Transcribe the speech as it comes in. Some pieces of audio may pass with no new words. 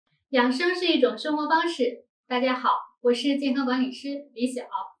养生是一种生活方式。大家好，我是健康管理师李晓。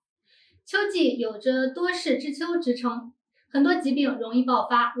秋季有着多事之秋之称，很多疾病容易爆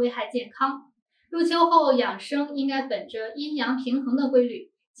发，危害健康。入秋后养生应该本着阴阳平衡的规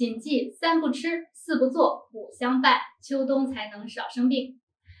律，谨记3不吃、4不做、5相伴，秋冬才能少生病。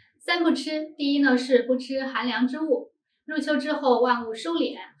3不吃，第一呢是不吃寒凉之物。入秋之后，万物收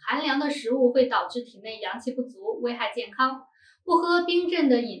敛，寒凉的食物会导致体内阳气不足，危害健康。不喝冰镇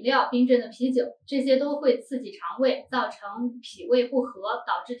的饮料、冰镇的啤酒，这些都会刺激肠胃，造成脾胃不和，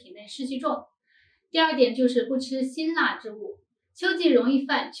导致体内湿气重。第二点就是不吃辛辣之物。秋季容易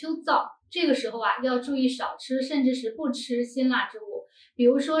犯秋燥，这个时候要注意少吃，甚至是不吃辛辣之物，比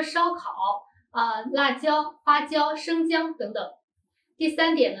如说烧烤、辣椒、花椒、生姜等等。第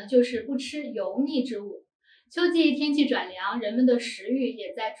三点呢，就是不吃油腻之物。秋季天气转凉，人们的食欲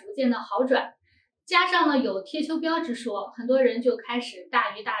也在逐渐的好转。加上呢有贴秋膘之说，很多人就开始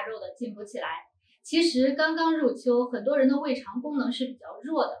大鱼大肉的进补起来。其实刚刚入秋，很多人的胃肠功能是比较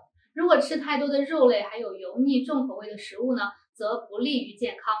弱的，如果吃太多的肉类还有油腻重口味的食物呢，则不利于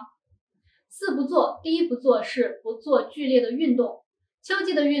健康。4不做，第一不做是不做剧烈的运动。秋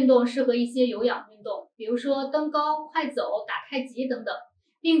季的运动适合一些有氧运动，比如说登高、快走、打太极等等，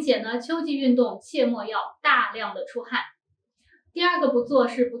并且呢秋季运动切莫要大量的出汗。第二个不做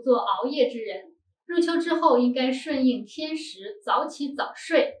是不做熬夜之人。入秋之后应该顺应天时，早起早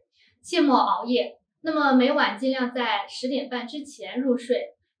睡，切莫熬夜。那么每晚尽量在10点半之前入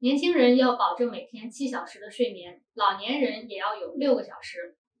睡。年轻人要保证每天7小时的睡眠，老年人也要有6个小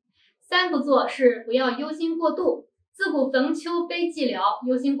时。3不做是不要忧心过度。自古逢秋悲寂寥，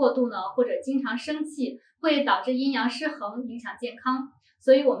忧心过度呢，或者经常生气，会导致阴阳失衡，影响健康。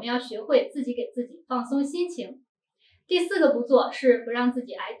所以我们要学会自己给自己放松心情。第4个不做是不让自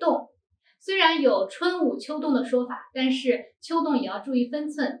己挨冻。虽然有春捂秋冻的说法，但是秋冻也要注意分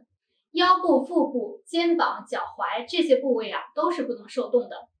寸。腰部、腹部、肩膀、脚踝这些部位都是不能受冻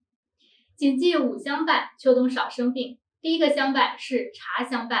的。谨记5相伴，秋冬少生病。第一个相伴是茶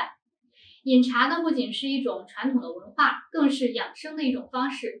相伴。饮茶呢，不仅是一种传统的文化，更是养生的一种方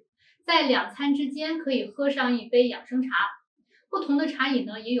式。在2餐之间可以喝上一杯养生茶。不同的茶饮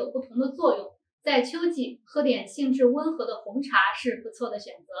呢，也有不同的作用。在秋季喝点性质温和的红茶是不错的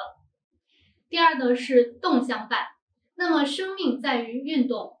选择。第二呢是动相伴。那么生命在于运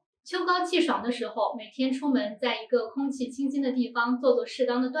动，秋高气爽的时候，每天出门在一个空气清新的地方做适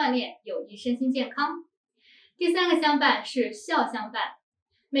当的锻炼，有益身心健康。第3个相伴是笑相伴。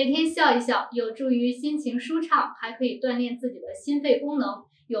每天笑一笑，有助于心情舒畅，还可以锻炼自己的心肺功能，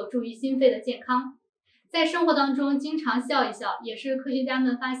有助于心肺的健康。在生活当中经常笑一笑，也是科学家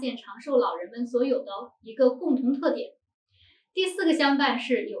们发现长寿老人们所有的一个共同特点。第4个相伴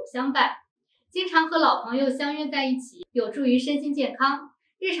是友相伴。经常和老朋友相约在一起，有助于身心健康。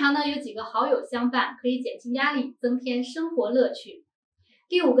日常呢有几个好友相伴，可以减轻压力，增添生活乐趣。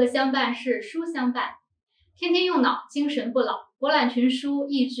第5个相伴是书相伴。天天用脑，精神不老，博览群书，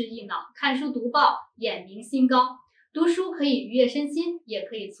益智益脑，看书读报，眼明心高。读书可以愉悦身心，也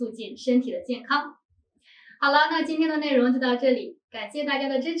可以促进身体的健康。好了，那今天的内容就到这里，感谢大家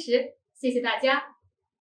的支持，谢谢大家。